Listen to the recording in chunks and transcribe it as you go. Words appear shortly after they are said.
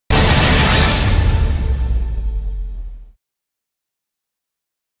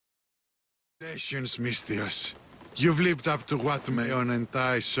Congratulations, Mistios. You've lived up to what Mayon and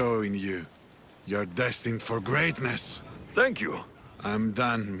I saw in you. You're destined for greatness. Thank you. I'm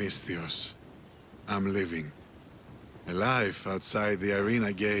done, Mistios. I'm leaving. A life outside the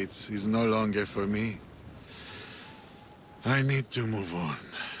arena gates is no longer for me. I need to move on.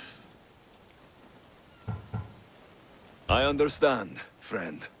 I understand,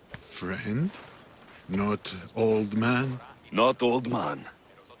 friend. Friend? Not old man? Not old man.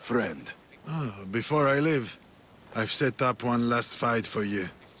 Friend. Oh, before I leave, I've set up one last fight for you.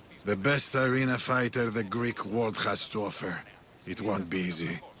 The best arena fighter the Greek world has to offer. It won't be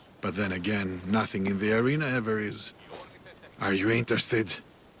easy. But then again, nothing in the arena ever is. Are you interested?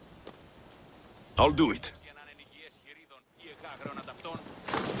 I'll do it.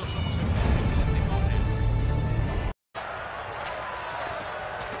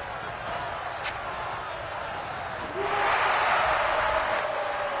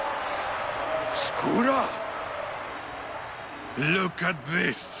 Skura! Look at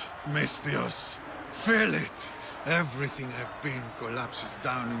this, Mistios. Feel it. Everything I've been collapses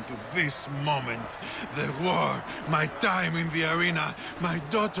down into this moment. The war, my time in the arena, my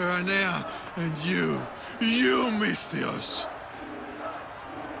daughter Anea, and you, Mistios.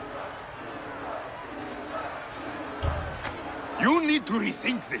 You need to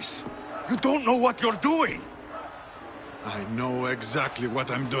rethink this. You don't know what you're doing. I know exactly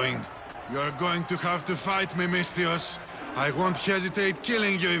what I'm doing. You're going to have to fight me, Mistios. I won't hesitate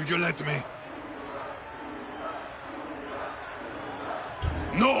killing you if you let me.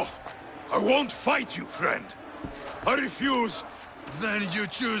 No! I won't fight you, friend. I refuse. Then you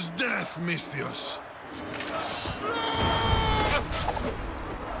choose death, Mistios.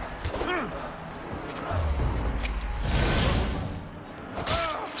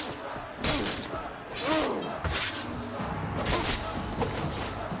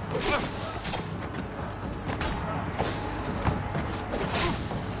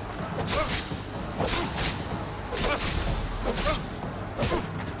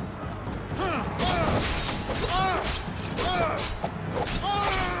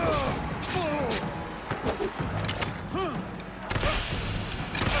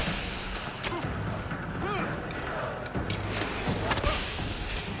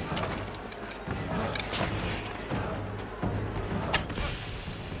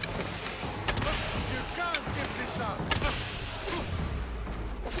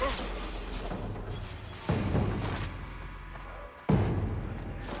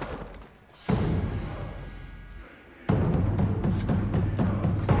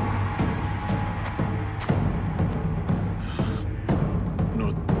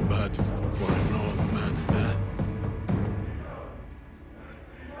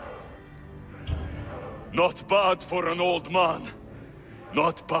 Not bad for an old man.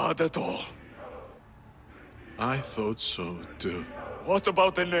 Not bad at all. I thought so, too. What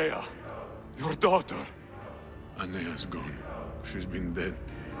about Anea? Your daughter? Anea's gone. She's been dead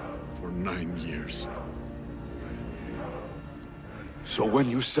for 9 years. So when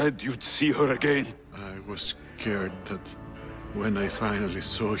you said you'd see her again... I was scared that when I finally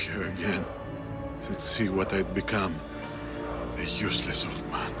saw her again, she'd see what I'd become. A useless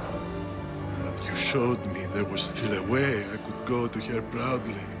old man. But you showed me there was still a way I could go to her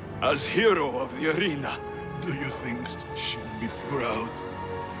proudly. As hero of the arena. Do you think she'd be proud?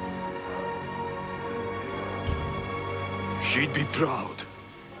 She'd be proud.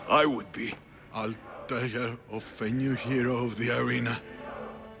 I would be. I'll tell her of a new hero of the arena.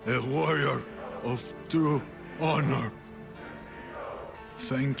 A warrior of true honor.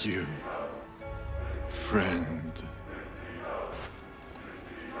 Thank you, friend.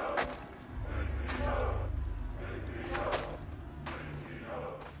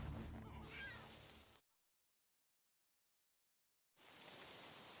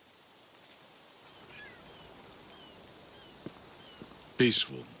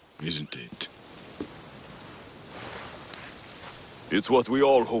 Peaceful, isn't it? It's what we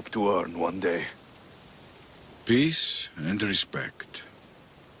all hope to earn one day. Peace and respect.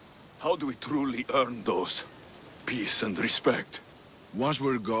 How do we truly earn those? Peace and respect. Once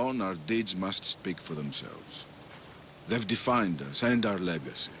we're gone, our deeds must speak for themselves. They've defined us and our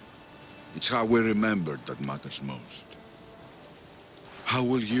legacy. It's how we're remembered that matters most. How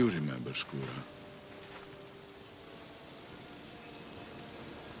will you remember, Skura?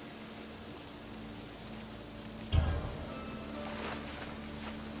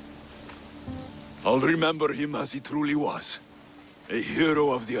 I'll remember him as he truly was. A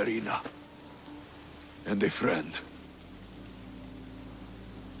hero of the arena. And a friend.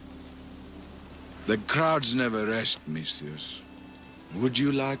 The crowds never rest, Mistios. Would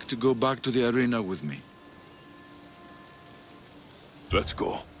you like to go back to the arena with me? Let's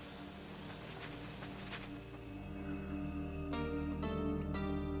go.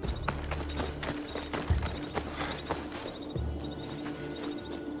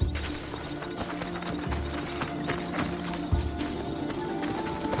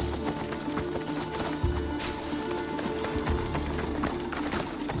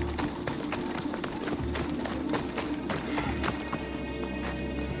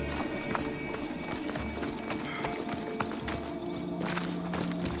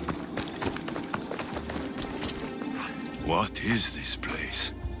 What is this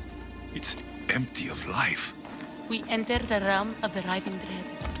place? It's empty of life. We enter the realm of arriving dread.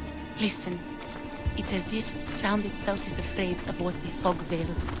 Listen. It's as if sound itself is afraid of what the fog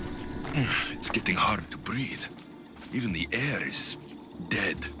veils. It's getting hard to breathe. Even the air is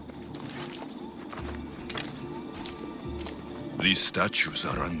dead. These statues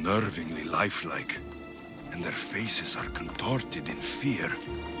are unnervingly lifelike, and their faces are contorted in fear.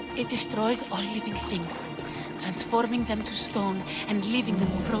 It destroys all living things, transforming them to stone and leaving them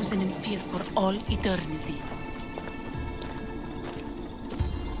frozen in fear for all eternity.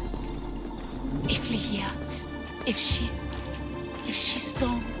 If Ligia, if she's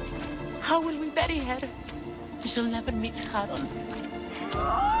stone, how will we bury her? She'll never meet Charon.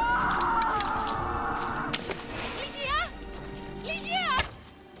 Ligia! Ligia!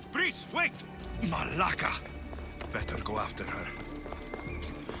 Priest, wait! Malaka! Better go after her.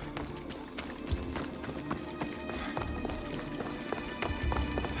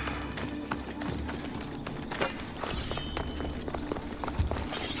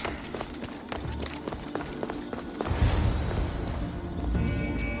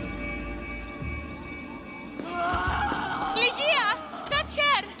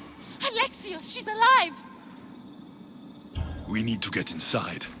 She's alive! We need to get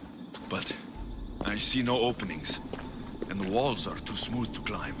inside, but I see no openings, and the walls are too smooth to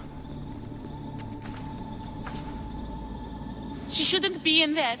climb. She shouldn't be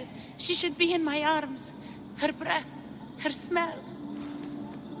in there. She should be in my arms. Her breath, her smell.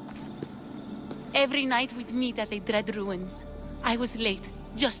 Every night we'd meet at the Dread Ruins. I was late,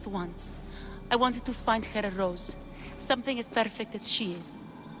 just once. I wanted to find her a rose, something as perfect as she is.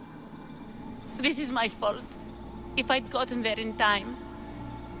 This is my fault. If I'd gotten there in time.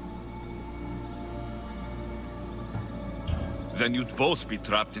 Then you'd both be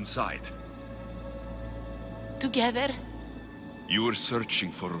trapped inside. Together? You were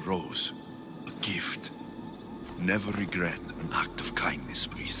searching for a rose, a gift. Never regret an act of kindness,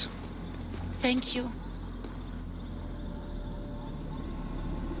 please. Thank you.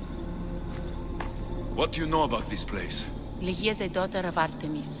 What do you know about this place? Ligia is a daughter of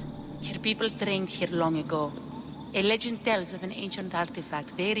Artemis. Her people trained here long ago. A legend tells of an ancient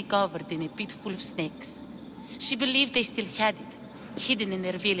artifact they recovered in a pit full of snakes. She believed they still had it, hidden in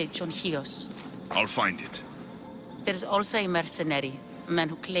their village on Chios. I'll find it. There's also a mercenary, a man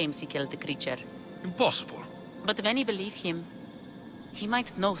who claims he killed the creature. Impossible. But many believe him. He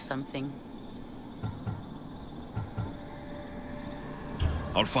might know something.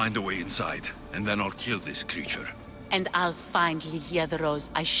 I'll find a way inside, and then I'll kill this creature. And I'll find Ligia the rose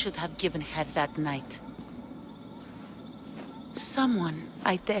I should have given her that night. Someone,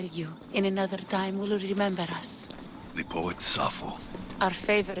 I tell you, in another time will remember us. The poet Sappho. Our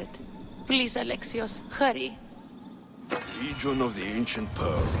favorite. Please, Alexios, hurry. Region of the Ancient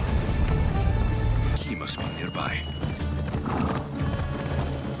Pearl. He must be nearby.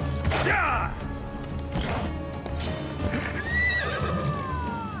 Yeah!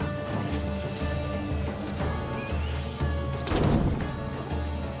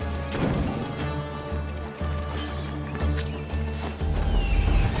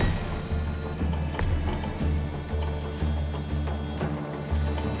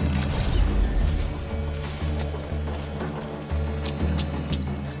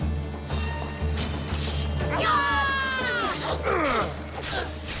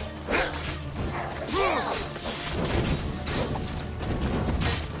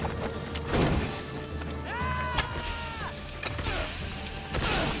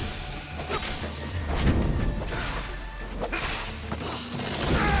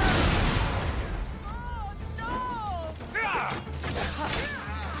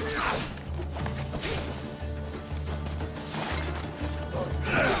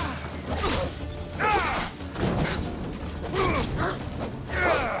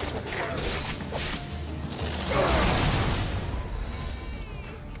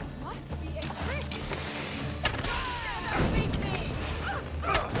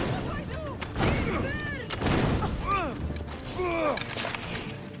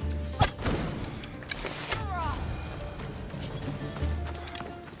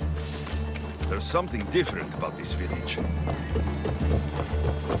 There's something different about this village.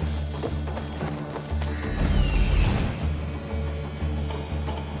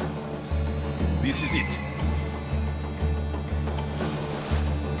 This is it.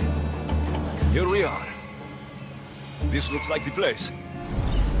 Here we are. This looks like the place.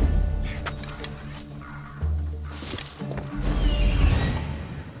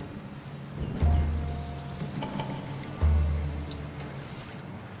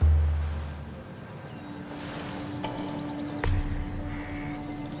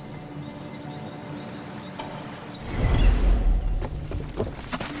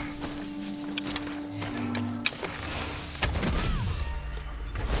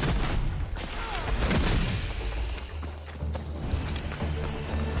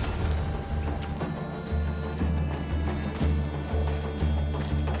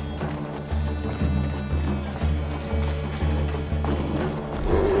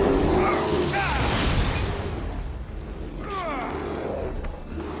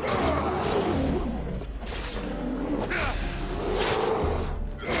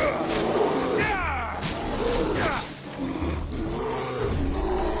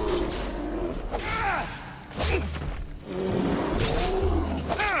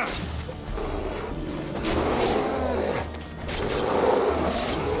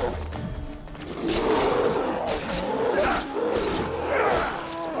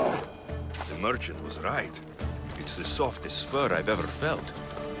 The merchant was right. It's the softest fur I've ever felt.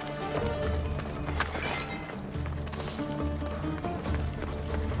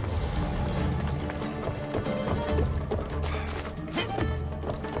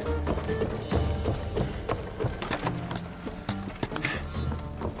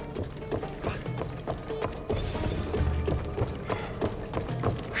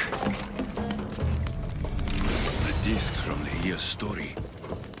 A disc from Lehia's story.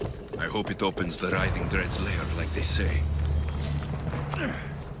 I hope it opens the Writhing Dread's lair like they say.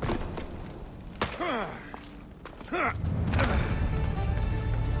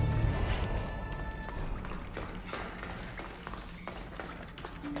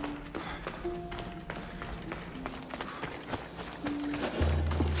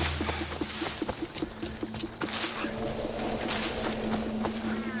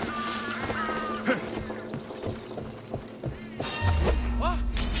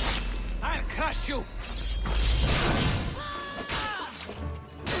 You!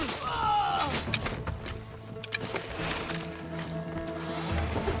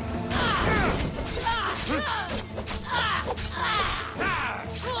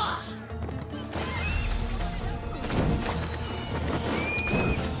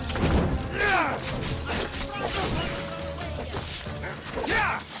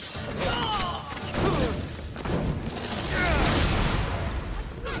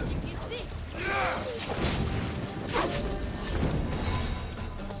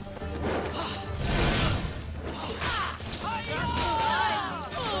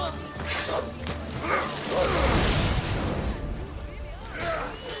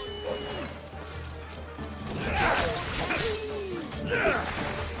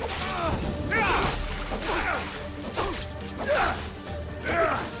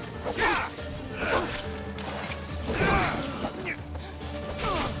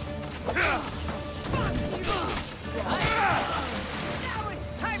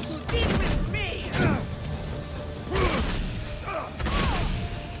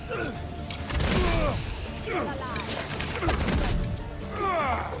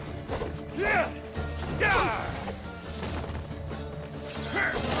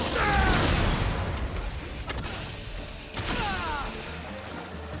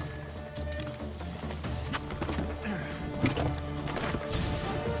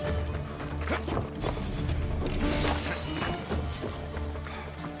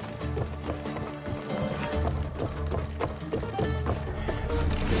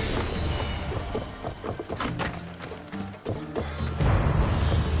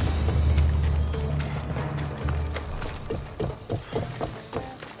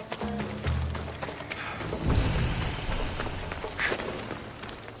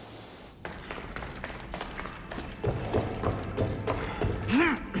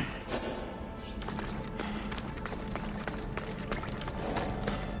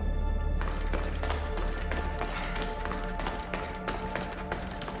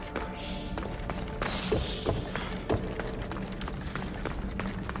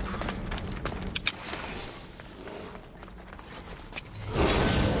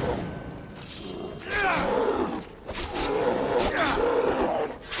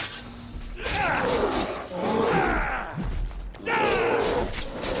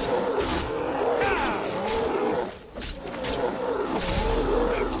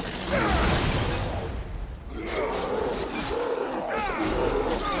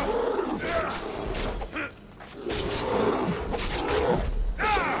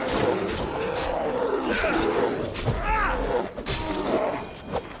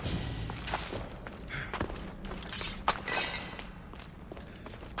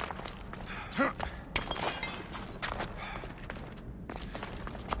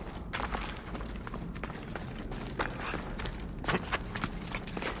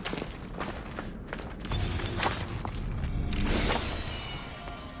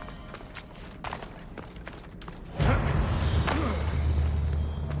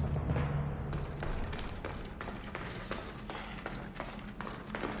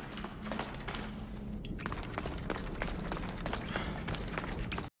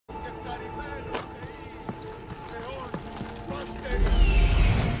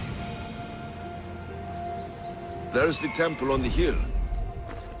 There's the temple on the hill.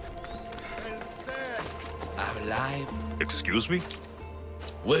 I've lied. Excuse me?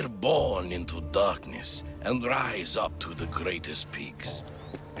 We're born into darkness and rise up to the greatest peaks,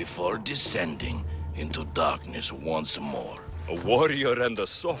 before descending into darkness once more. A warrior and a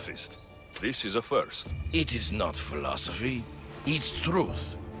sophist. This is a first. It is not philosophy, it's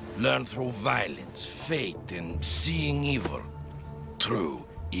truth. Learned through violence, fate, and seeing evil. True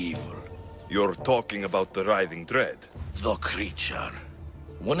evil. You're talking about the writhing dread. The creature.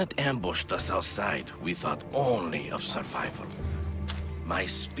 When it ambushed us outside, we thought only of survival. My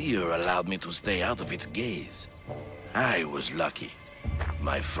spear allowed me to stay out of its gaze. I was lucky.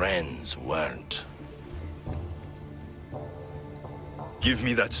 My friends weren't. Give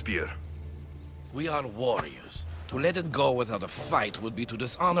me that spear. We are warriors. To let it go without a fight would be to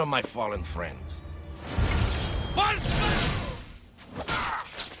dishonor my fallen friends.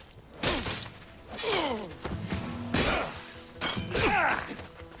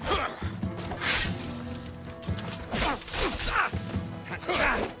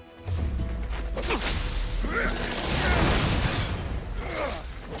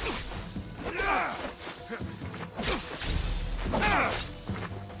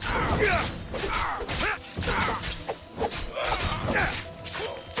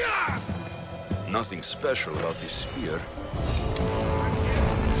 Nothing special about this spear.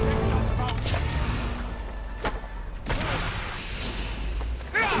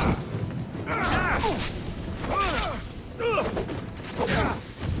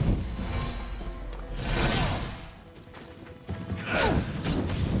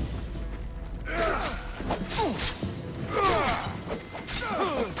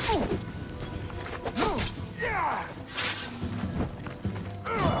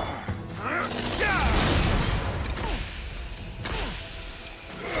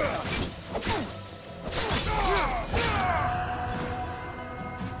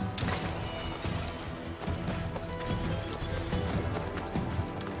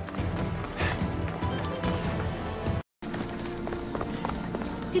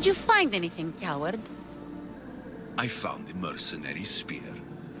 Did you find anything, coward? I found the mercenary's spear.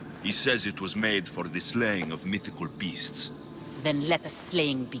 He says it was made for the slaying of mythical beasts. Then let the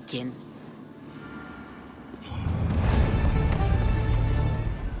slaying begin.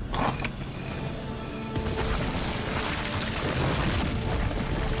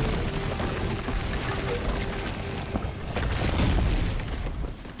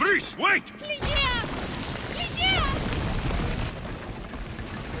 Breeze, wait!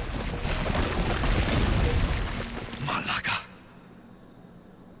 Malaga.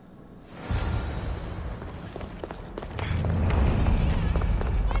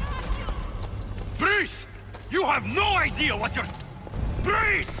 Breeze! You have no idea what you're...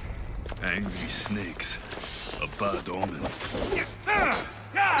 Breeze! Angry snakes. A bad omen.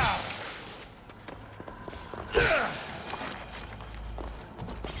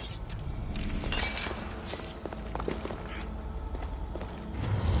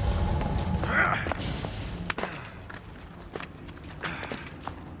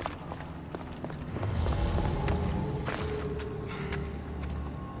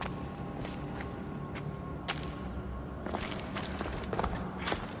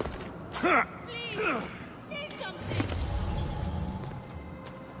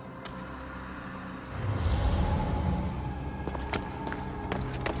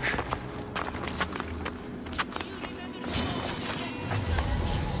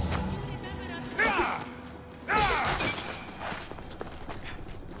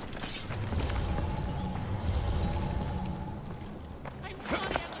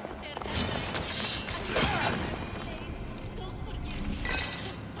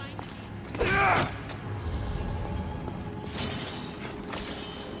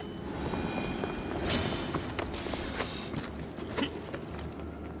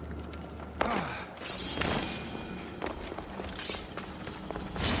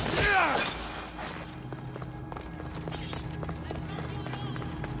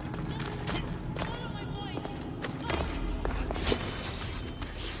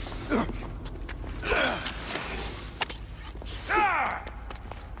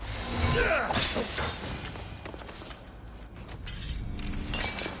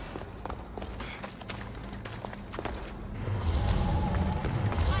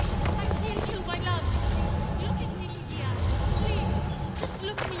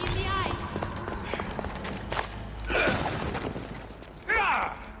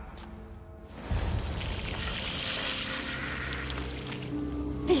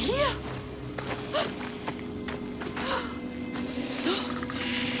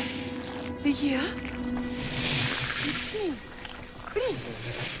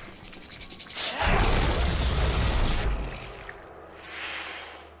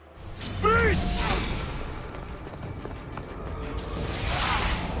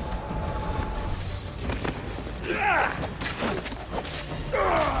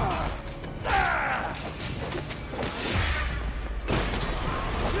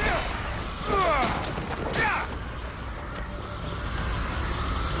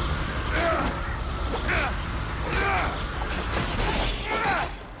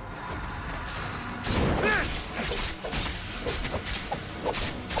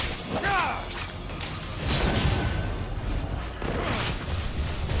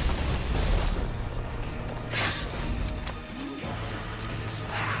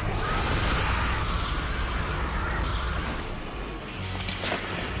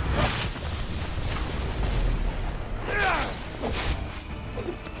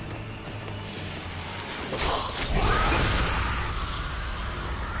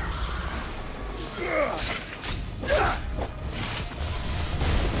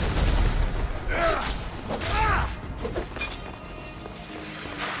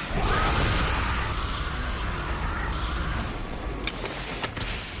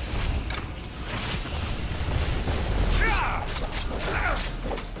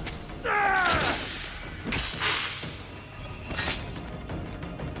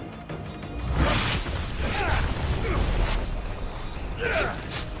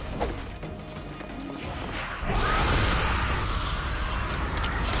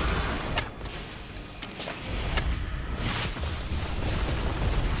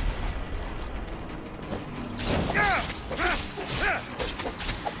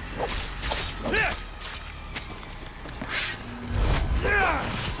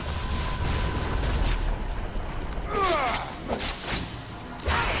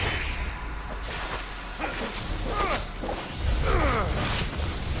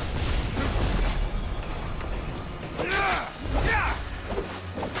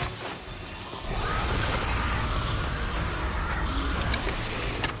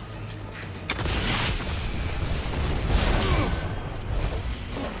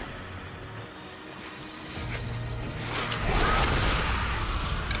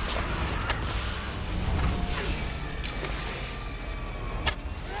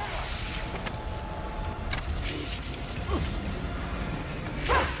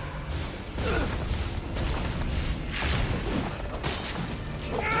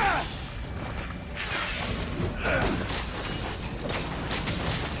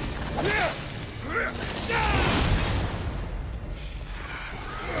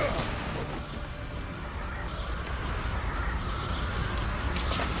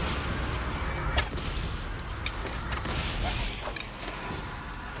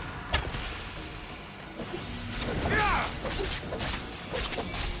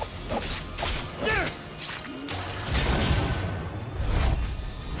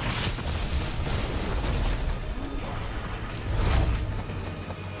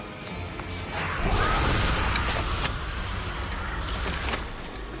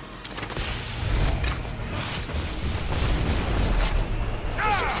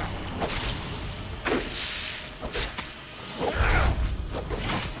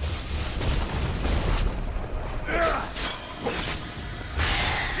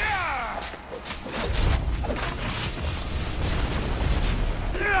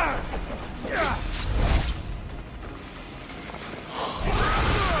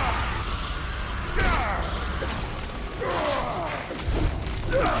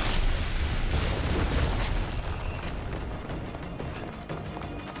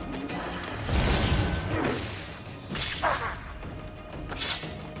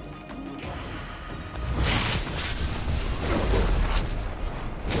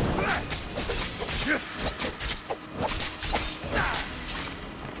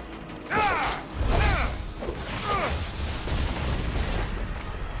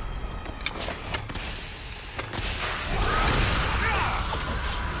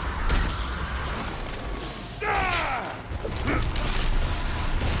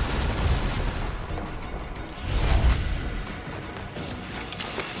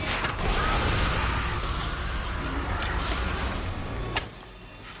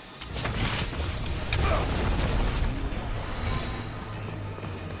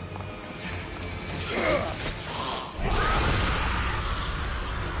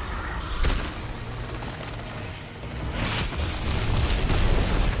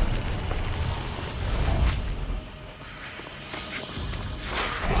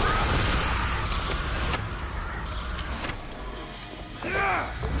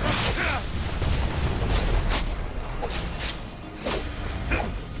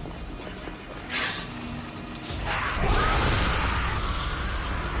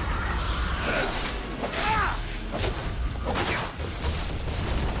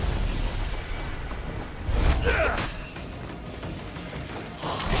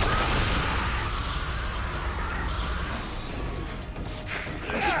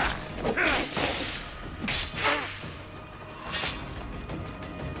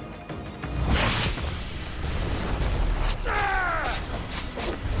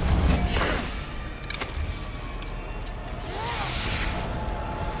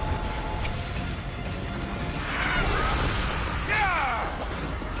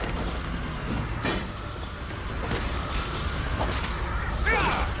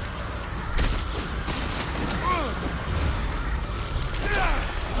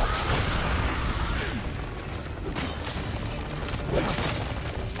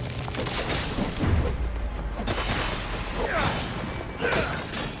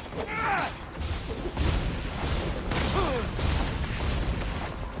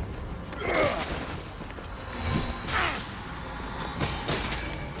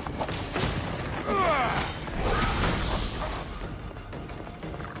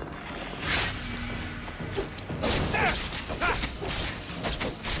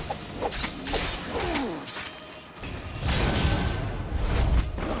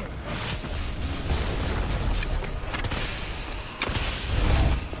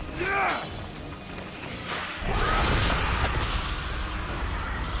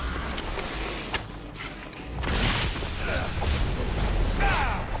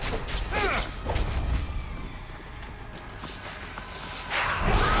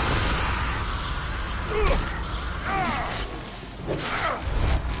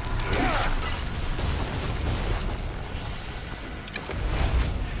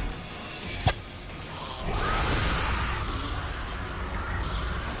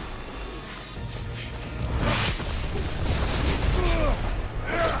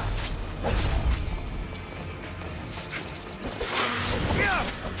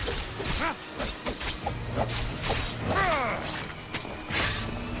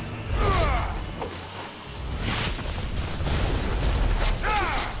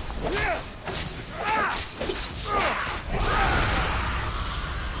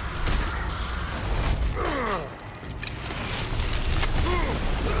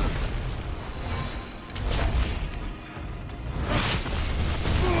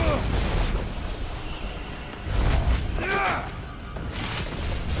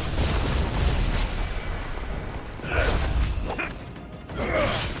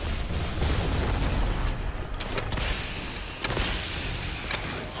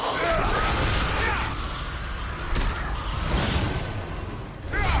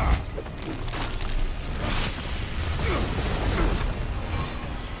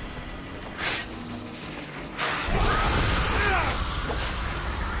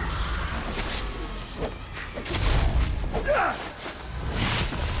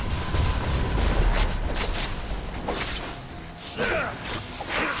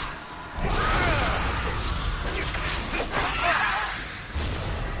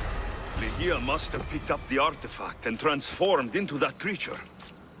 Kia must have picked up the artifact and transformed into that creature.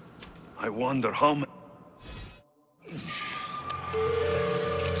 I wonder how many...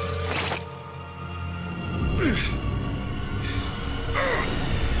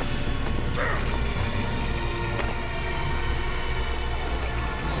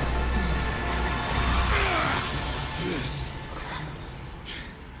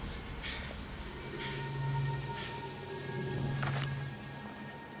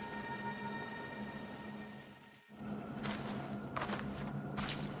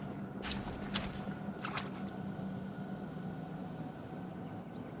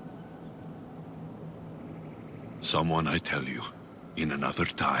 Someone, I tell you, in another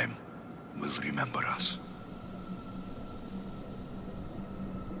time, will remember us.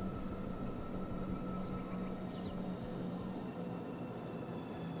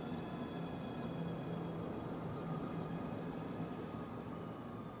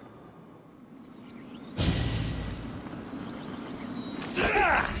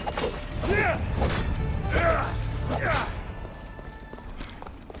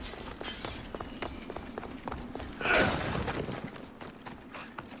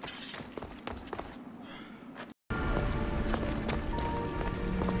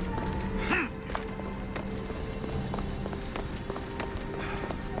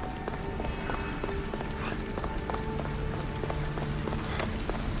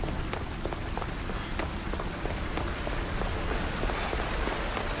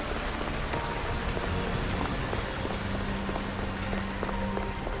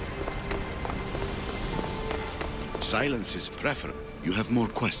 Silence is preferable. You have more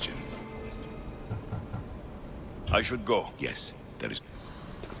questions? I should go. Yes, there is...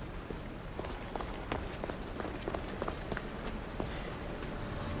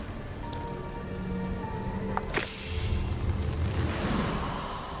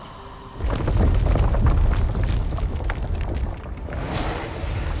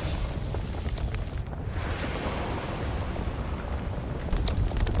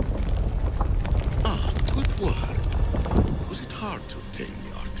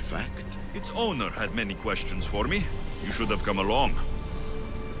 Its owner had many questions for me. You should have come along.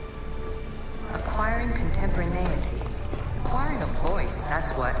 Acquiring contemporaneity. Acquiring a voice,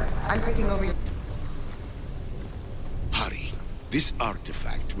 that's what. I'm taking over your... Hurry. This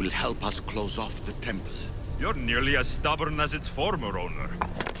artifact will help us close off the temple. You're nearly as stubborn as its former owner.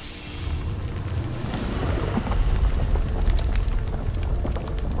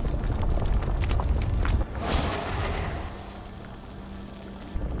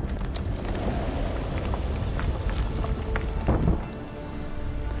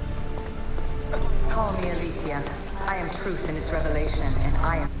 Call me Alicia. I am truth in its revelation, and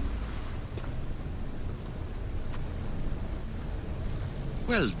I am...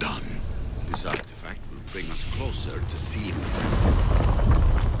 Well done. This artifact will bring us closer to sealing the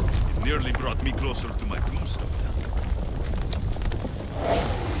temple. It nearly brought me closer to my tombstone.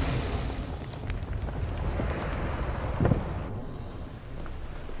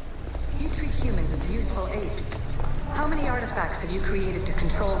 You treat humans as useful apes. How many artifacts have you created to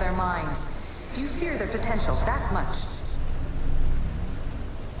control their minds? Do you fear their potential that much?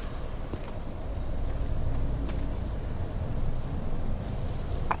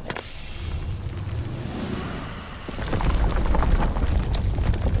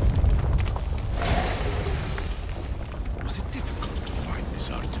 Was it difficult to find this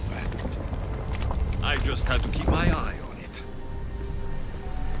artifact? I just had to keep my eye on it.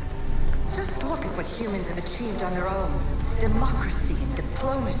 Just look at what humans have achieved on their own. Democracy and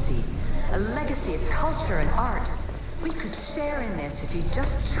diplomacy. A legacy of culture and art. We could share in this if you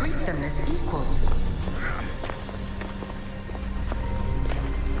just treat them as equals.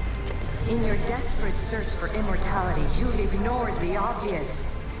 In your desperate search for immortality, you've ignored the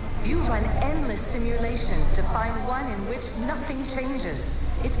obvious. You run endless simulations to find one in which nothing changes.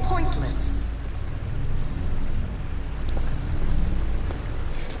 It's pointless.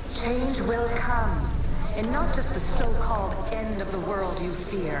 Change will come. And not just the so-called end of the world you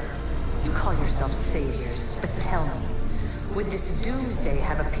fear. You call yourselves saviors, but tell me, would this doomsday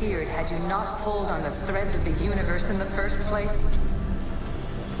have appeared had you not pulled on the threads of the universe in the first place?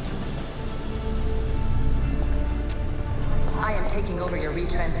 I am taking over your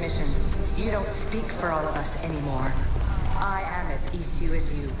retransmissions. You don't speak for all of us anymore. I am as Isu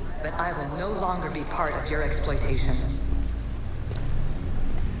as you, but I will no longer be part of your exploitation.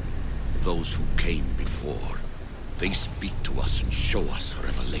 Those who came before, they speak to us and show us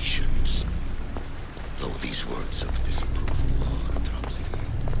revelations. Though these words of disapproval are troubling.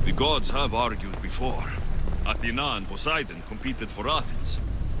 The gods have argued before. Athena and Poseidon competed for Athens.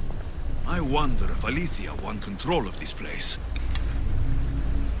 I wonder if Alethea won control of this place.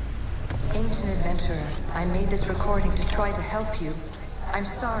 Ancient adventurer, I made this recording to try to help you. I'm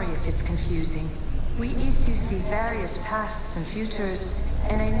sorry if it's confusing. We Isu see various pasts and futures,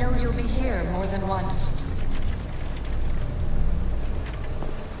 and I know you'll be here more than once.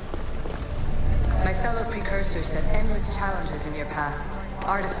 My fellow precursors set endless challenges in your path.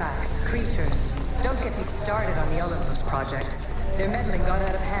 Artifacts, creatures. Don't get me started on the Olympus project. Their meddling got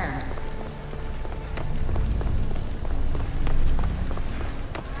out of hand.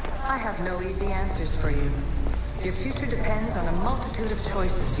 I have no easy answers for you. Your future depends on a multitude of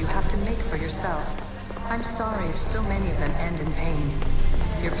choices you have to make for yourself. I'm sorry if so many of them end in pain.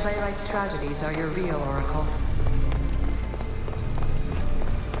 Your playwright's tragedies are your real oracle.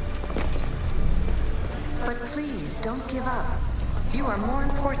 But please, don't give up. You are more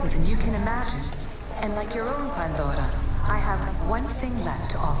important than you can imagine. And like your own Pandora, I have one thing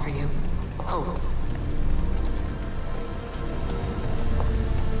left to offer you. Hope.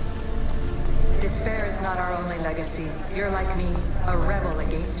 Despair is not our only legacy. You're like me, a rebel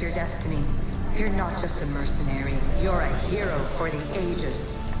against your destiny. You're not just a mercenary, you're a hero for the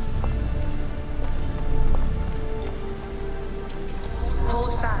ages.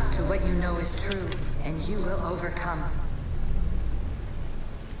 Hold fast to what you know is true, and you will overcome.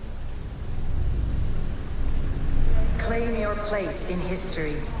 Claim your place in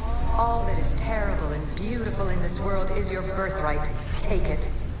history. All that is terrible and beautiful in this world is your birthright. Take it.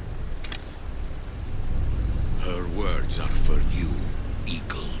 Her words are for you,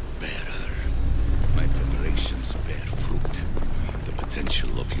 Eagle Bearer. My preparations bear fruit. The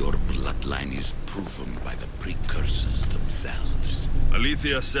potential of your bloodline is proven by the precursors themselves.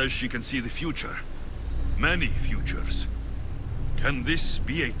 Alethea says she can see the future. Many futures. Can this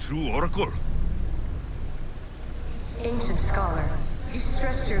be a true oracle? Ancient scholar, you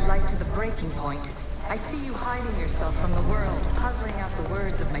stretched your life to the breaking point. I see you hiding yourself from the world, puzzling out the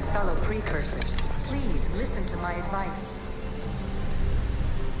words of my fellow precursors. Please, listen to my advice.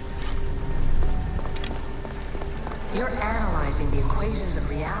 You're analyzing the equations of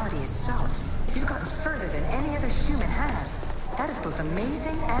reality itself. You've gotten further than any other human has. That is both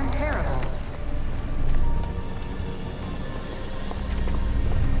amazing and terrible.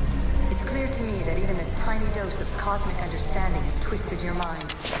 It's clear to me that even this tiny dose of cosmic understanding has twisted your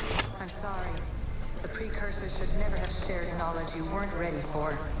mind. I'm sorry. The precursors should never have shared knowledge you weren't ready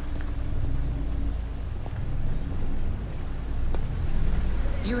for.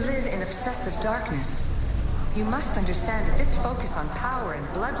 You live in obsessive darkness. You must understand that this focus on power and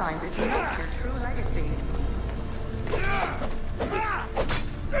bloodlines is not your true legacy.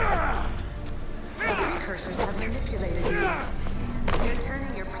 The precursors have manipulated you. They're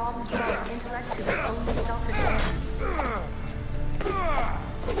turning your problem-solving intellect to their own selfish ends.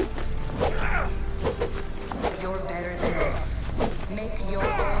 You're better than this. Make your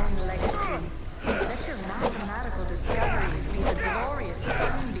own legacy. Let your mathematical discoveries be the glorious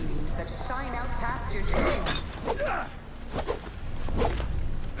sunbeams that shine out past your tomb.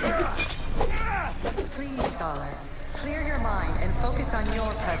 Please, scholar, clear your mind and focus on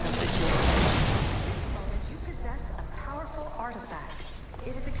your present situation. At this moment, you possess a powerful artifact.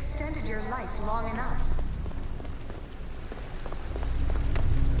 It has extended your life long enough.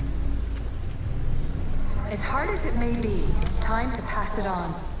 As hard as it may be, it's time to pass it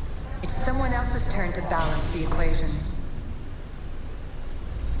on. It's someone else's turn to balance the equations.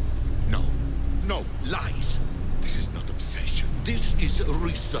 No, no, lies. This is not obsession. This is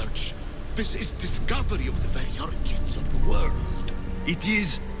research. This is discovery of the very origins of the world. It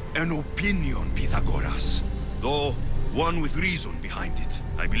is an opinion, Pythagoras. Though, one with reason behind it,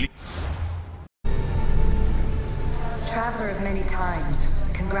 I believe. Traveler of many times,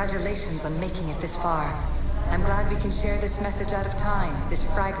 congratulations on making it this far. I'm glad we can share this message out of time, this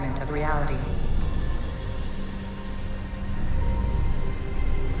fragment of reality.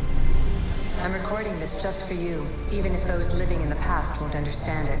 I'm recording this just for you, even if those living in the past won't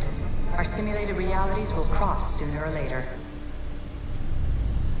understand it. Our simulated realities will cross sooner or later.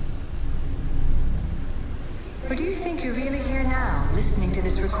 Or do you think you're really here now, listening to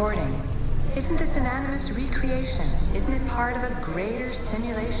this recording? Isn't this an animus recreation? Isn't it part of a greater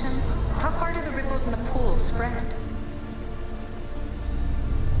simulation? How far do the ripples in the pool spread?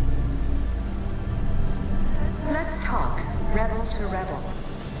 Let's talk, rebel to rebel.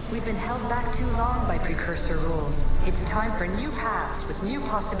 We've been held back too long by precursor rules. It's time for new paths with new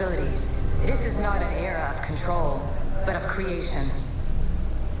possibilities. This is not an era of control, but of creation.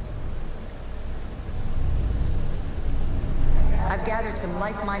 I've gathered some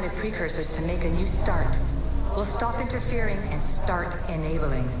like-minded precursors to make a new start. We'll stop interfering and start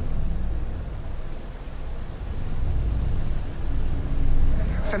enabling.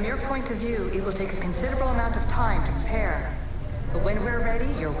 From your point of view, it will take a considerable amount of time to prepare. But when we're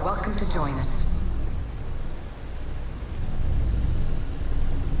ready, you're welcome to join us.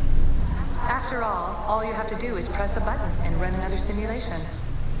 After all you have to do is press a button and run another simulation.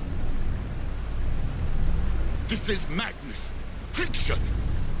 This is madness. Fiction.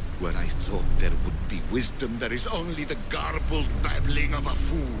 Where I thought there would be wisdom, there is only the garbled babbling of a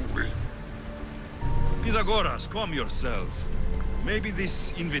fool. Pythagoras, calm yourself. Maybe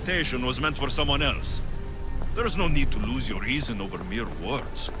this invitation was meant for someone else. There's no need to lose your reason over mere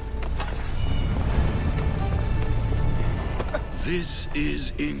words. This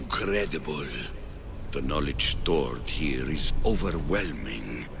is incredible. The knowledge stored here is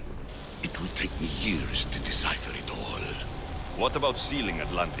overwhelming. It will take me years to decipher it all. What about sealing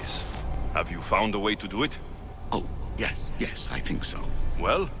Atlantis? Have you found a way to do it? Oh, yes, I think so.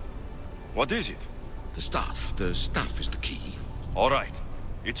 Well, what is it? The staff is the key. All right,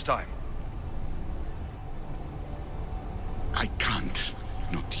 it's time. I can't,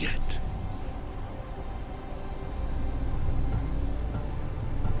 not yet.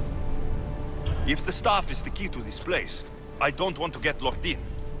 If the staff is the key to this place, I don't want to get locked in.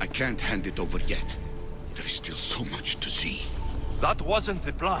 I can't hand it over yet. There is still so much to see. That wasn't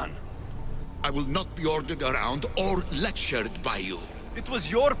the plan. I will not be ordered around or lectured by you. It was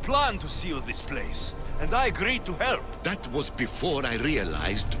your plan to seal this place, and I agreed to help. That was before I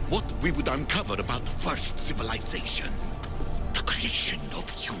realized what we would uncover about the first civilization. The creation of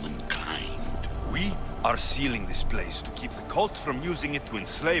humankind. We are sealing this place to keep the cult from using it to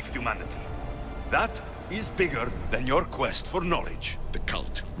enslave humanity. That is bigger than your quest for knowledge. The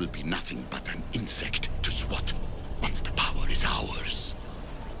cult will be nothing but an insect to swat once the power is ours.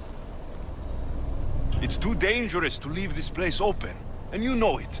 It's too dangerous to leave this place open, and you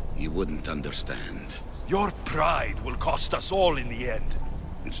know it. You wouldn't understand. Your pride will cost us all in the end.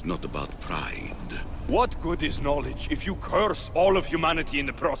 It's not about pride. What good is knowledge if you curse all of humanity in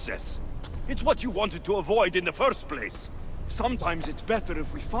the process? It's what you wanted to avoid in the first place. Sometimes it's better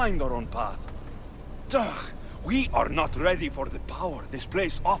if we find our own path. Ugh, we are not ready for the power this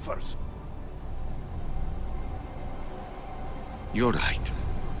place offers. You're right.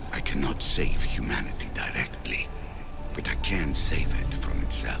 I cannot save humanity directly, but I can save it from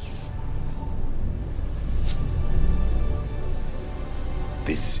itself.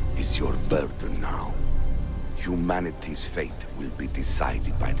 This is your burden now. Humanity's fate will be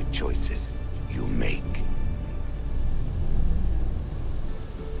decided by the choices you make.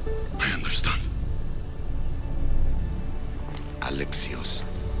 I understand. Alexios,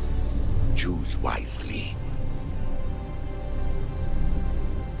 choose wisely.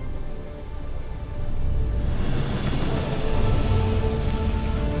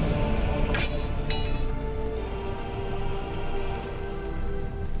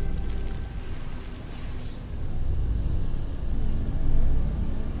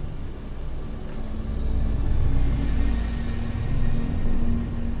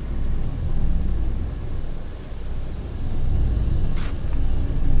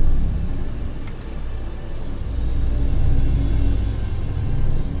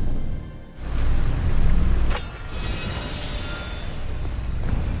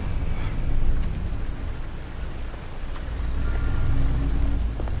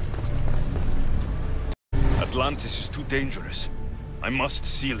 Atlantis is too dangerous. I must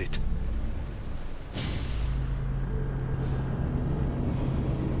seal it.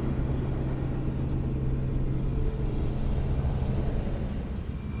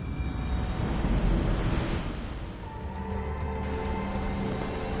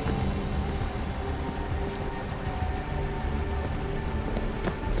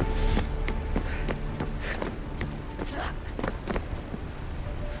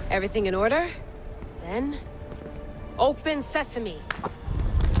 Everything in order? Then... open sesame!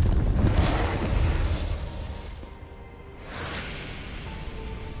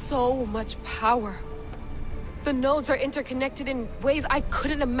 So much power. The nodes are interconnected in ways I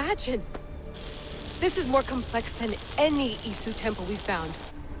couldn't imagine. This is more complex than any Isu temple we found.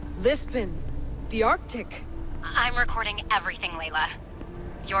 Lisbon, the Arctic. I'm recording everything, Layla.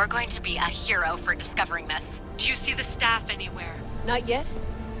 You're going to be a hero for discovering this. Do you see the staff anywhere? Not yet,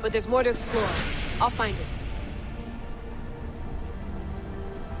 but there's more to explore. I'll find it.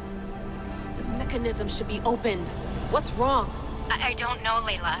 The mechanism should be open. What's wrong? I don't know,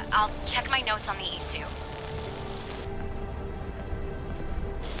 Layla. I'll check my notes on the Isu.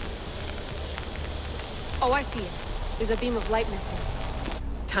 Oh, I see it. There's a beam of light missing.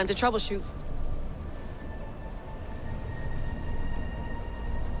 Time to troubleshoot.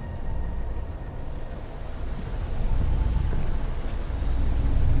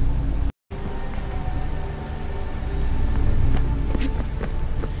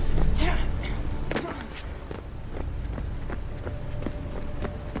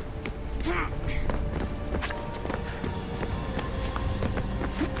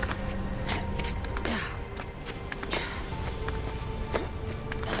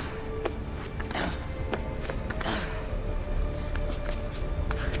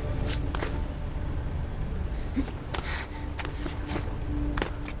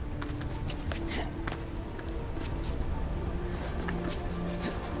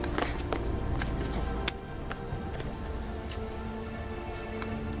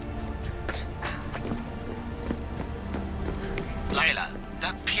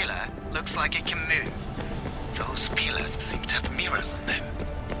 like it can move. Those pillars seem to have mirrors on them.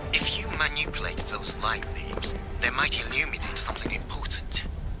 If you manipulate those light beams, they might illuminate something important.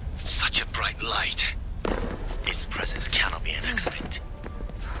 Such a bright light. Its presence cannot be an accident.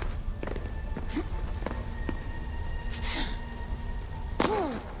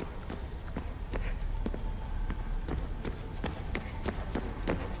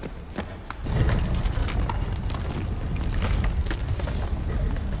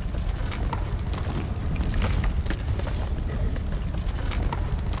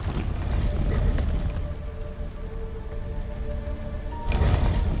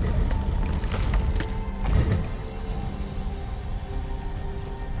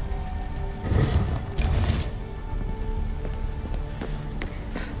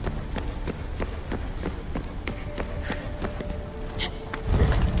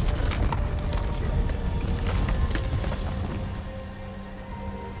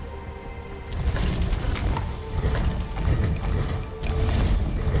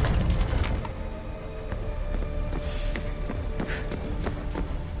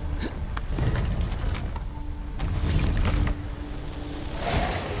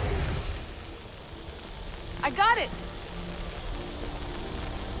 I got it!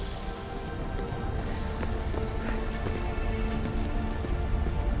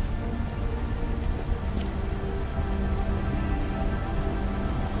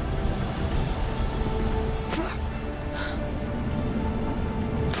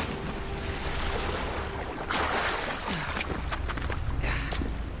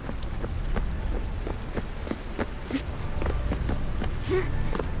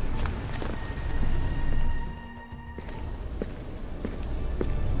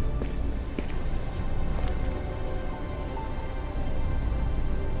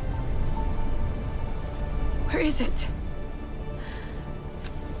 Where is it?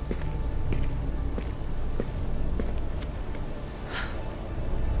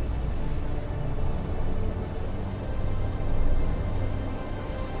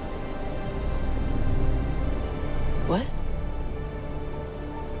 What?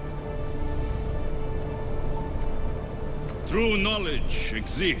 True knowledge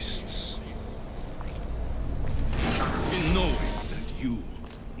exists in knowing that you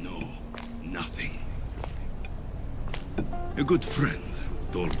know nothing. A good friend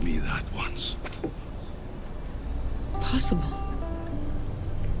told me that once. Possible.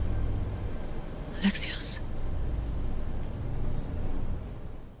 Alexios.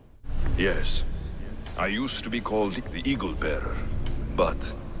 Yes. I used to be called the Eagle Bearer,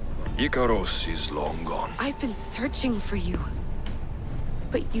 but Icaros is long gone. I've been searching for you.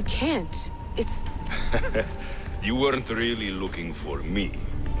 But you can't. It's... You weren't really looking for me,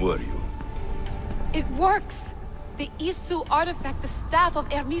 were you? It works! The Isu artifact, the staff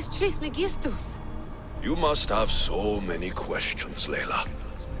of Hermes Trismegistus. You must have so many questions, Layla.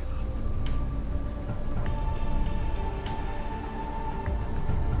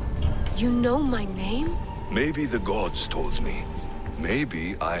 You know my name? Maybe the gods told me.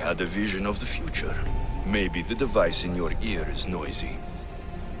 Maybe I had a vision of the future. Maybe the device in your ear is noisy.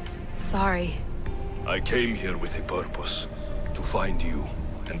 Sorry. I came here with a purpose. To find you,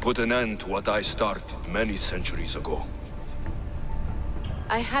 and put an end to what I started many centuries ago.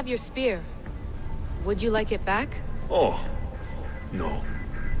 I have your spear. Would you like it back? Oh, no.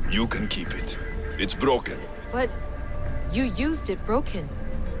 You can keep it. It's broken. But you used it broken.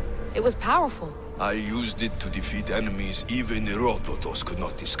 It was powerful. I used it to defeat enemies even Herodotus could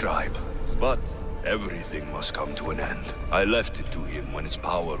not describe. But everything must come to an end. I left it to him when its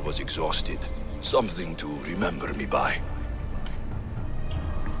power was exhausted. Something to remember me by.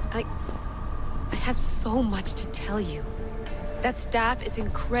 I have so much to tell you. That staff is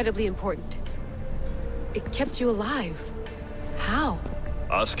incredibly important. It kept you alive. How?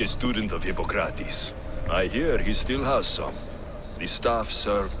 Ask a student of Hippocrates. I hear he still has some. The staff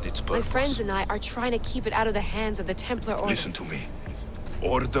served its purpose. My friends and I are trying to keep it out of the hands of the Templar Order. Listen to me.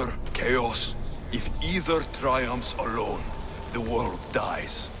 Order, chaos. If either triumphs alone, the world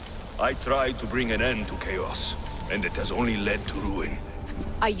dies. I tried to bring an end to chaos, and it has only led to ruin.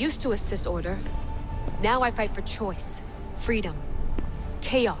 I used to assist Order. Now I fight for choice, freedom,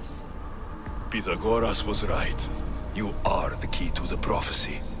 chaos. Pythagoras was right. You are the key to the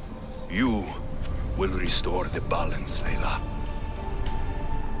prophecy. You will restore the balance, Layla.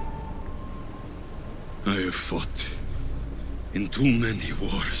 I have fought in too many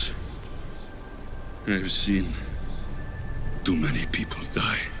wars. I have seen too many people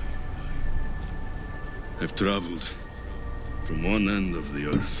die. I've traveled from one end of the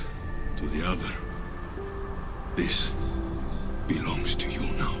earth to the other. This belongs to you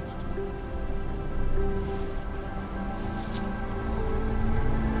now.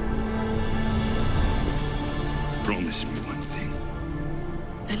 Promise me one thing.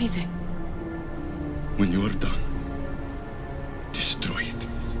 Anything. When you are done, destroy it.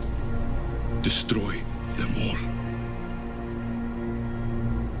 Destroy them all.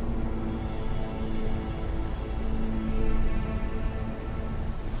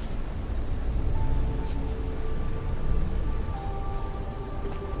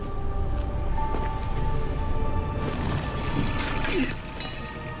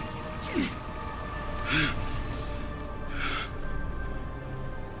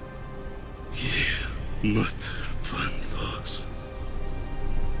 Mother bandos.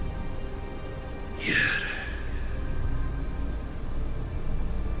 Here.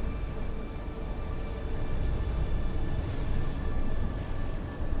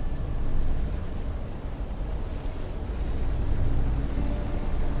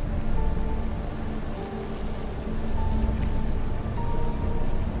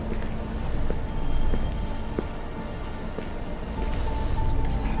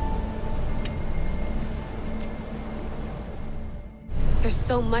 There's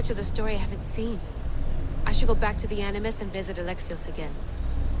so much of the story I haven't seen. I should go back to the Animus and visit Alexios again.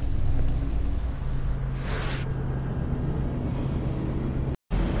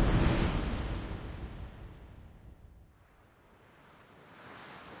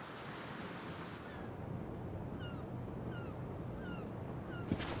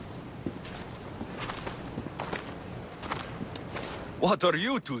 What are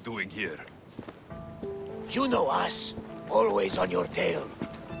you two doing here? You know us. Always on your tail.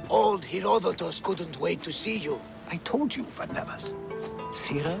 Old Herodotus couldn't wait to see you. I told you, Varnavas.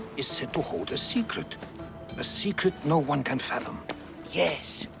 Sira is said to hold a secret. A secret no one can fathom.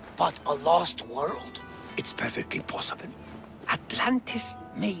 Yes, but a lost world? It's perfectly possible. Atlantis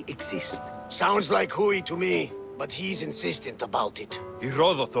may exist. Sounds like Hui to me, but he's insistent about it.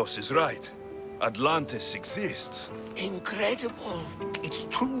 Herodotus is right. Atlantis exists. Incredible. It's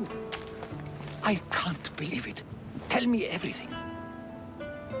true. I can't believe it. Tell me everything.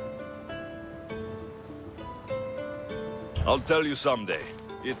 I'll tell you someday.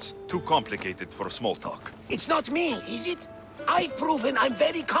 It's too complicated for small talk. It's not me, is it? I've proven I'm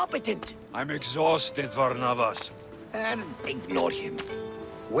very competent. I'm exhausted, Varnavas. And ignore him.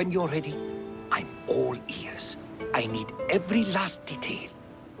 When you're ready, I'm all ears. I need every last detail.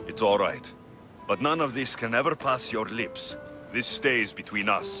 It's all right. But none of this can ever pass your lips. This stays between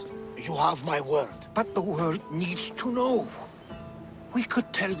us. You have my word. But the world needs to know. We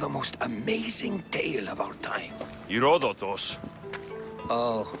could tell the most amazing tale of our time. Herodotus.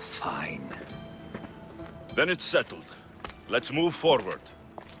 Oh, fine. Then it's settled. Let's move forward.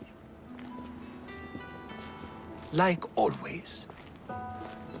 Like always.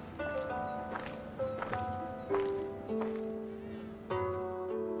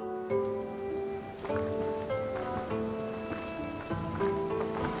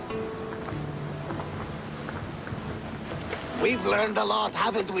 We've learned a lot,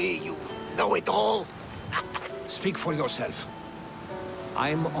 haven't we? You know it all. Speak for yourself.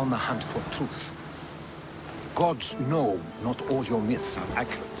 I'm on the hunt for truth. Gods know not all your myths are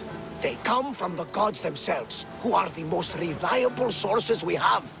accurate. They come from the gods themselves, who are the most reliable sources we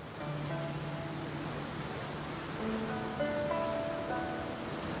have.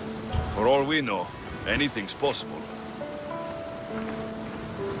 For all we know, anything's possible.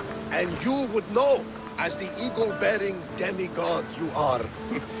 And you would know, as the eagle-bearing demigod you are.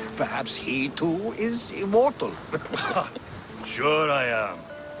 Perhaps he too is immortal. Sure I am.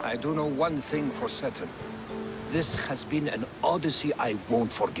 I do know one thing for certain. This has been an Odyssey I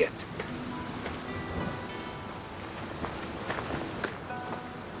won't forget.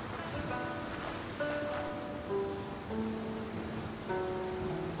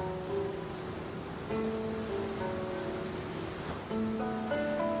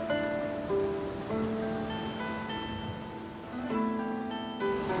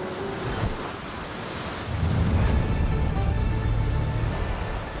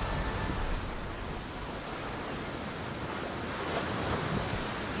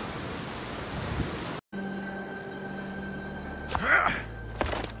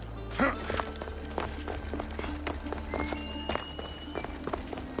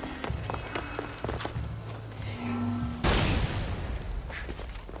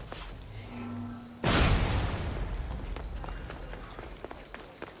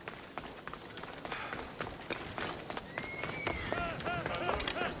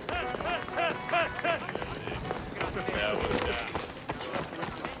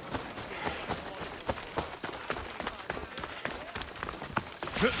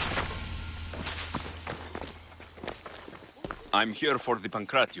 I'm here for the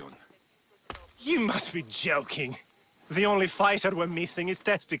Pancration. You must be joking. The only fighter we're missing is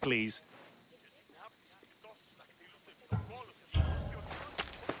Testicles.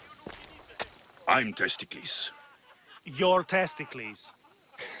 I'm Testicles. Your Testicles.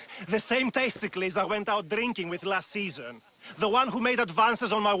 The same Testicles I went out drinking with last season. The one who made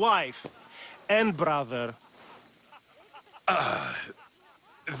advances on my wife. And brother.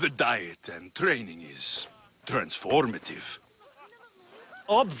 The diet and training is transformative.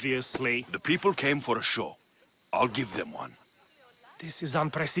 Obviously. The people came for a show. I'll give them one. This is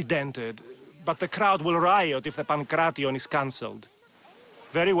unprecedented, but the crowd will riot if the Pancration is cancelled.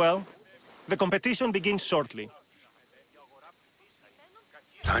 Very well. The competition begins shortly.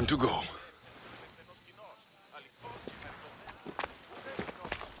 Time to go.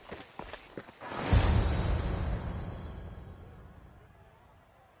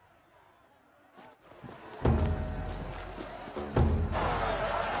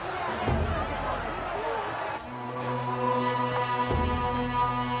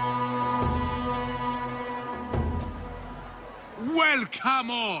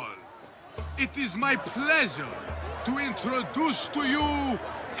 Welcome all! It is my pleasure to introduce to you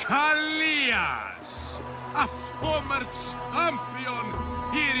Kallias, a former champion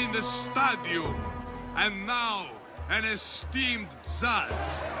here in the stadium, and now an esteemed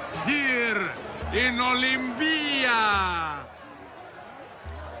judge here in Olympia.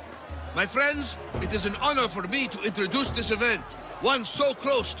 My friends, it is an honor for me to introduce this event, one so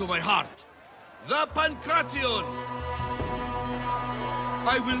close to my heart. The Pancration!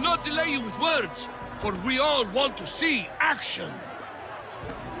 I will not delay you with words, for we all want to see action.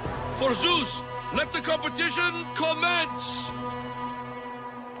 For Zeus, let the competition commence!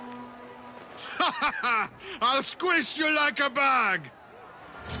 I'll squish you like a bag!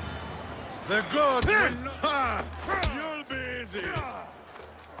 The gods will not... You'll be easy!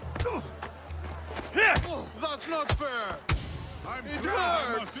 That's not fair! It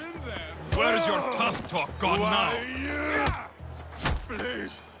hurts! Where's your tough talk gone now?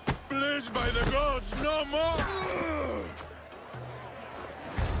 Please, please, by the gods, no more!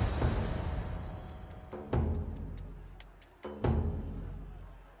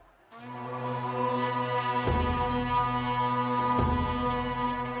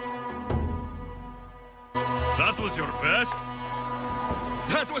 That was your best?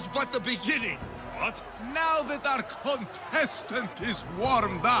 That was but the beginning! What? Now that our contestant is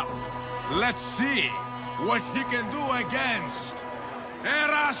warmed up, let's see what he can do against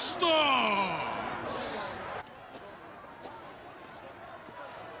Erastos!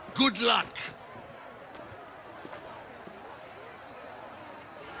 Good luck!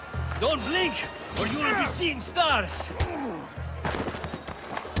 Don't blink, or you will be seeing stars!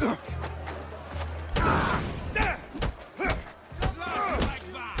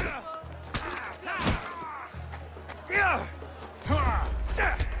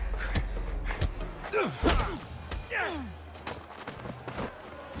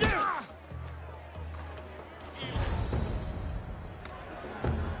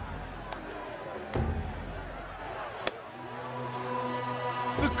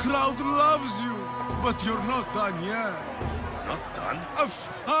 The crowd loves you, but you're not done yet. Not done? A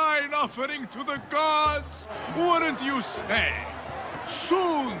fine offering to the gods, wouldn't you say?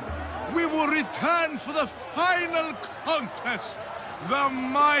 Soon, we will return for the final contest. The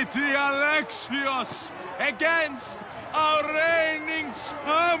mighty Alexios against our reigning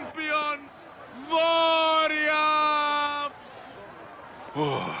champion, Warriors!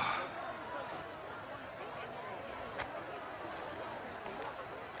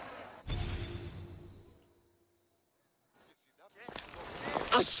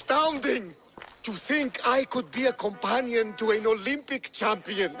 Astounding! To think I could be a companion to an Olympic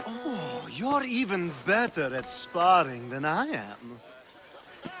champion. Oh, you're even better at sparring than I am.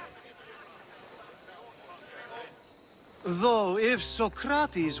 Though, if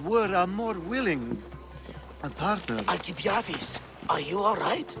Socrates were a more willing partner... Alcibiades, are you all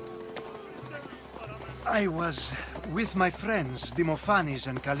right? I was with my friends, Demophanes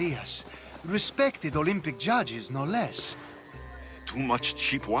and Kallias. Respected Olympic judges, no less. Too much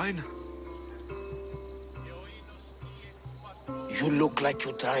cheap wine? You look like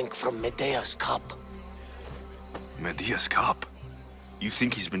you drank from Medea's cup. Medea's cup? You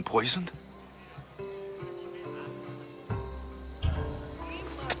think he's been poisoned?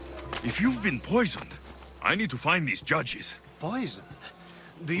 If you've been poisoned, I need to find these judges. Poisoned?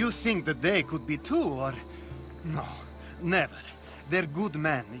 Do you think that they could be too, or... No, never. They're good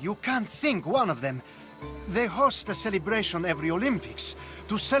men. You can't think one of them. They host a celebration every Olympics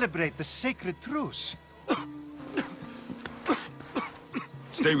to celebrate the sacred truce.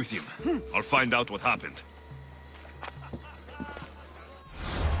 Stay with him. I'll find out what happened.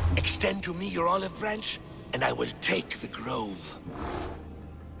 Extend to me your olive branch, and I will take the grove.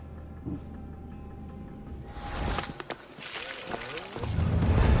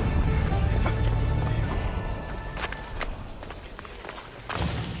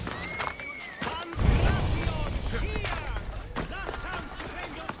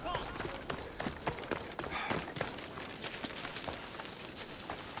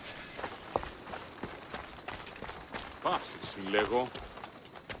 Πάψε, συλλέγω.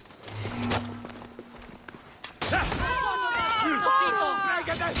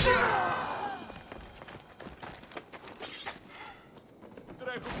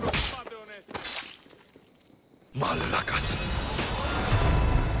 Μαλάκας!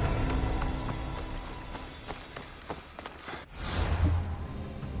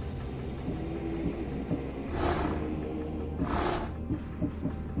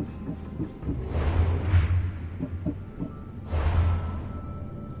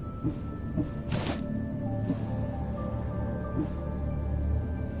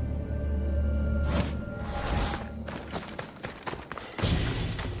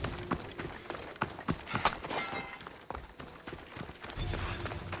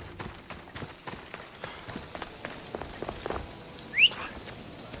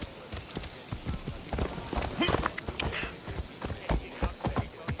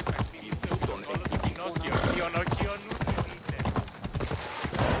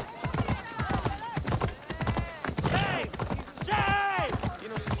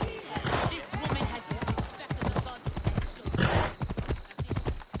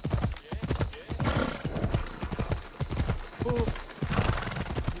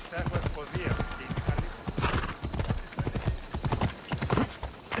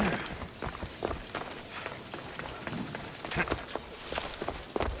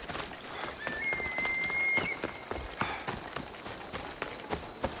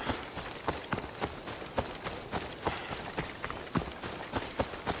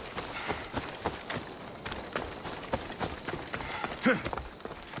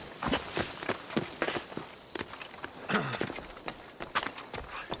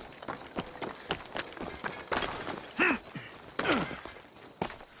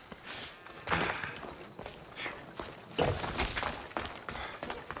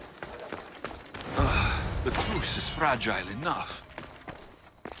 The truce is fragile enough.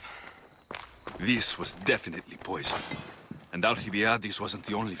 This was definitely poison. And Alcibiades wasn't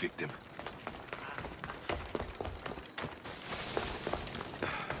the only victim.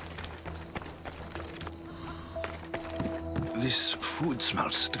 This food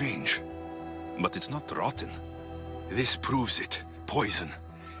smells strange. But it's not rotten. This proves it. Poison.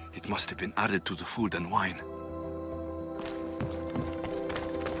 It must have been added to the food and wine.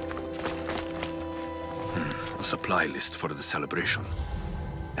 A supply list for the celebration.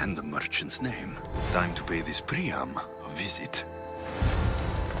 And the merchant's name. Time to pay this Priam a visit.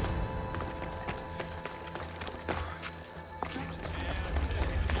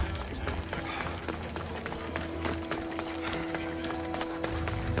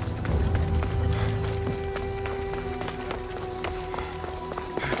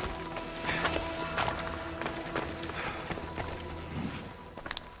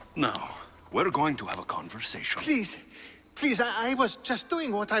 Now, we're going to have a conversation. Please, please, I was just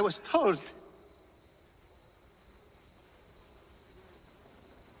doing what I was told.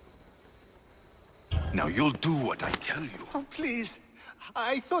 Now you'll do what I tell you. Oh, please.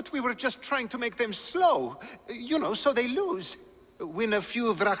 I thought we were just trying to make them slow. You know, so they lose. Win a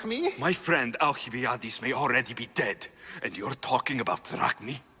few drachmi. My friend Alcibiades may already be dead, and you're talking about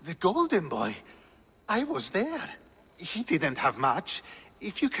drachmi? The golden boy. I was there. He didn't have much.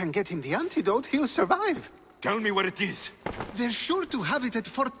 If you can get him the antidote, he'll survive. Tell me where it is. They're sure to have it at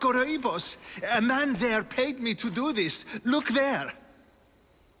Fort Coroibos. A man there paid me to do this. Look there.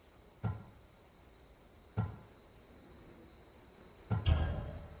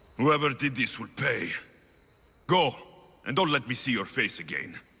 Whoever did this will pay. Go, and don't let me see your face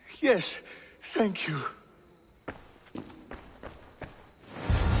again. Yes, thank you.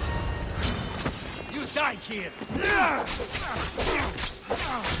 You die here!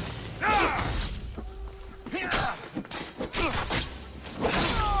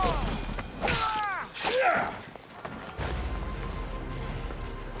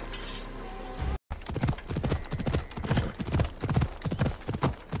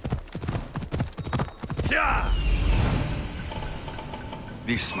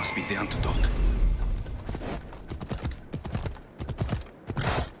 This must be the antidote.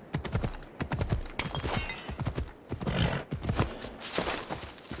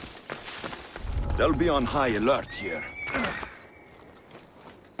 They'll be on high alert here.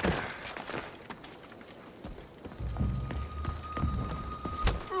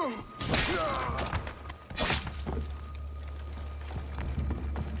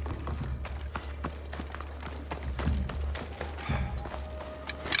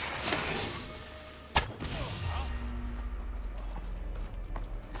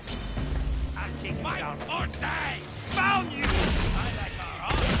 Fight or die! Found you! I like our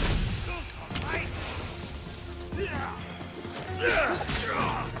odds. Go for fight!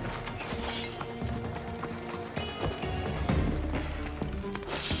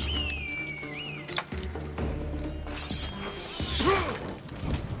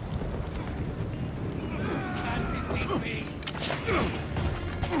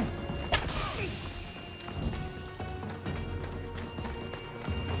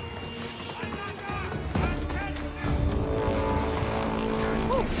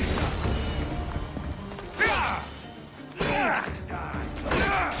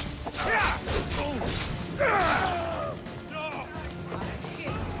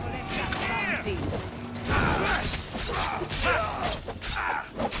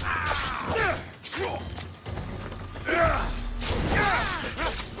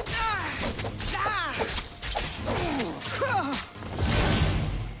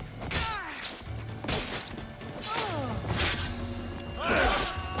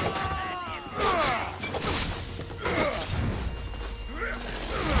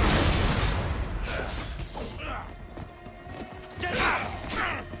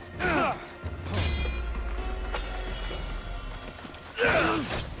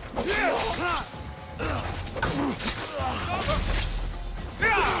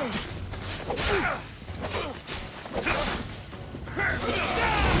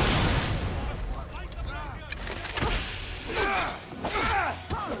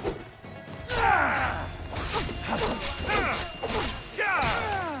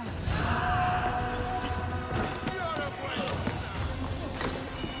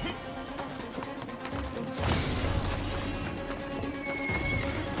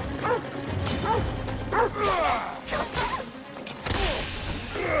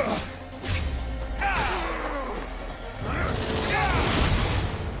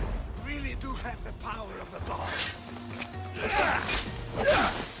 Really do have the power of the gods.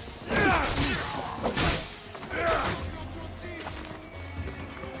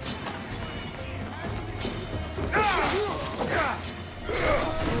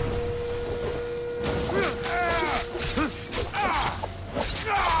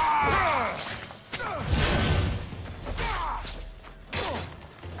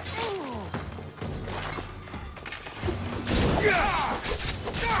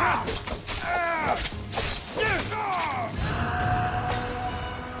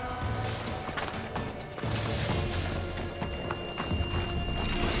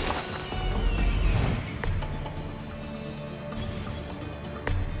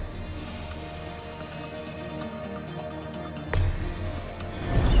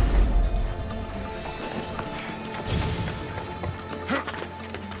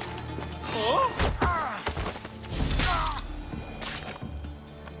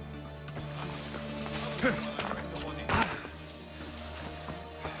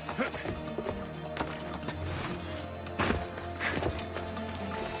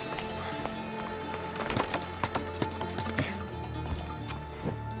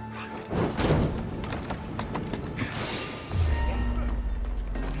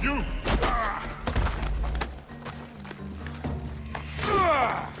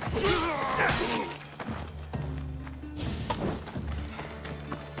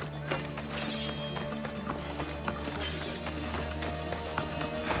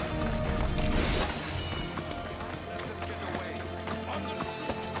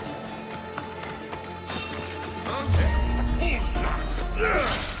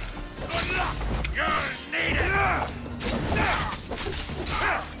 You'll need it!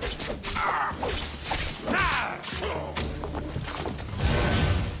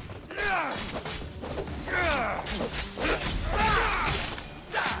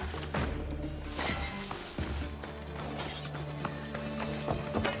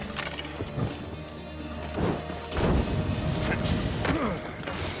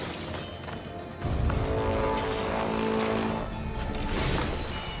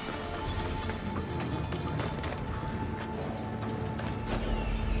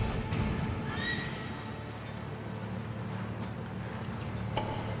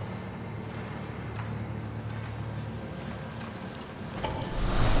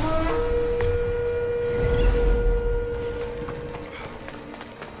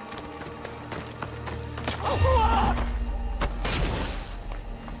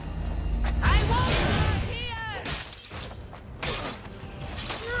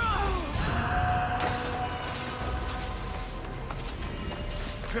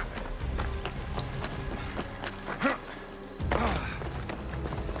 Here!